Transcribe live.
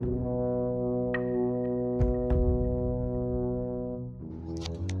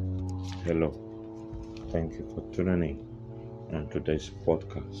Hello, thank you for tuning in on today's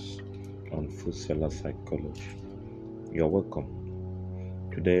podcast on food seller psychology. You're welcome.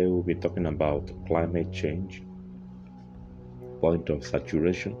 Today we'll be talking about climate change, point of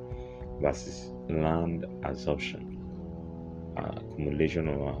saturation versus land absorption, accumulation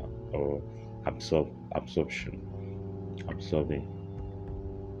or absorbing.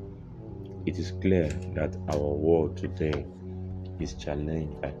 It is clear that our world today is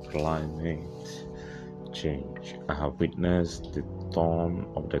challenged by climate change. I have witnessed the turn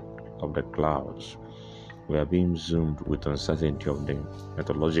of the clouds. We are being zoomed with uncertainty of the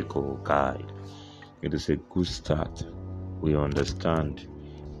meteorological guide. It is a good start. We understand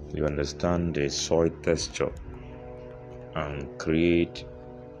the soil texture and create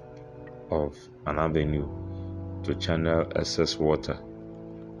of an avenue to channel excess water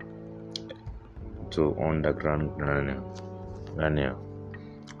to underground granular,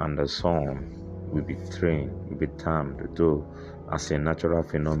 and the sun will be tamed, though as a natural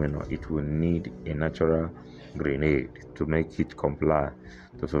phenomenon it will need a natural grenade to make it comply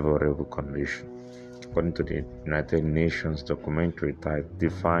to favorable conditions. According to the United Nations documentary type,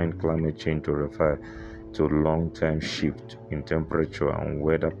 define climate change to refer to long-term shift in temperature and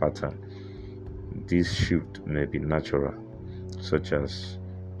weather pattern. This shift may be natural, such as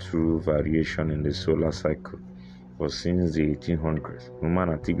through variation in the solar cycle, but since the 1800s, human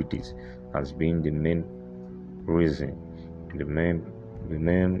activities has been the main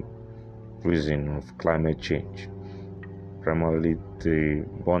reason of climate change, primarily due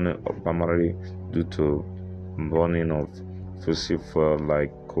to burning of fossil fuel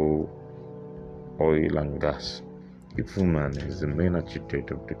like coal, oil, and gas. If human is the main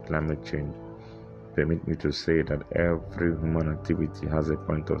architect of the climate change, permit me to say that every human activity has a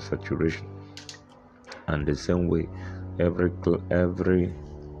point of saturation, and the same way every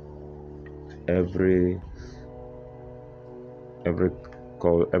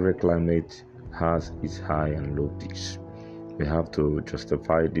climate has its high and low peaks. We have to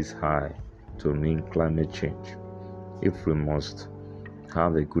justify this high to mean climate change. If we must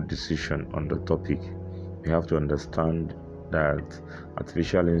have a good decision on the topic, we have to understand that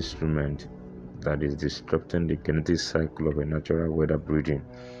artificial instrument that is disrupting the kinetic cycle of a natural weather breeding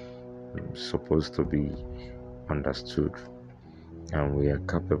is supposed to be understood, and we are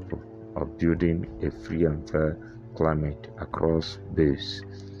capable of building a free and fair climate across based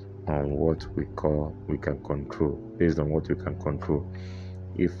on what we can control.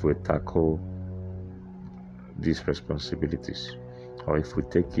 If we tackle these responsibilities, or if we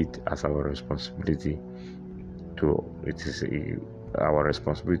take it as our responsibility to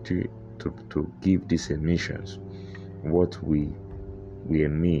give these emissions, what we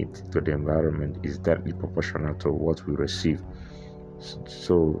emit to the environment is directly proportional to what we receive.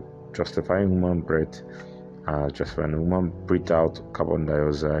 So justifying human breath, justifying human breathe out carbon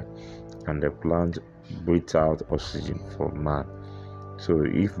dioxide, and the plant breathe out oxygen for man. So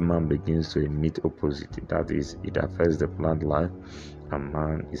if man begins to emit opposite, that is, it affects the plant life, and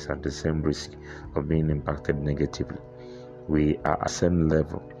man is at the same risk of being impacted negatively. We are at the same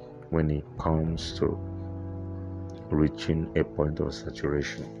level when it comes to reaching a point of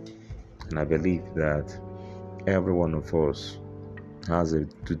saturation. And I believe that every one of us has a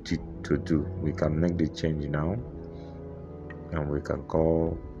duty to do. We can make the change now, and we can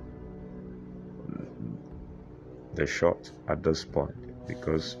call the shot at this point,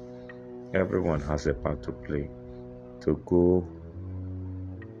 because everyone has a part to play to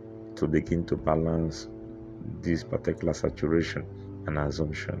begin to balance this particular saturation and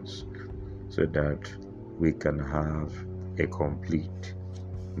assumptions, so that we can have a complete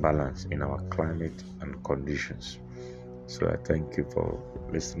balance in our climate and conditions. So I thank you for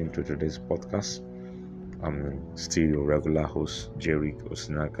listening to today's podcast. I'm still your regular host, Jerry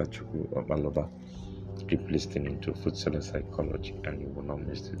Osinaka Chukwu Obaloba. Keep listening to Food Seller Psychology, and you will not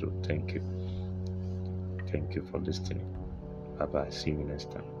miss to do. Thank you for listening. Bye bye. See you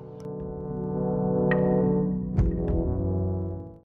next time.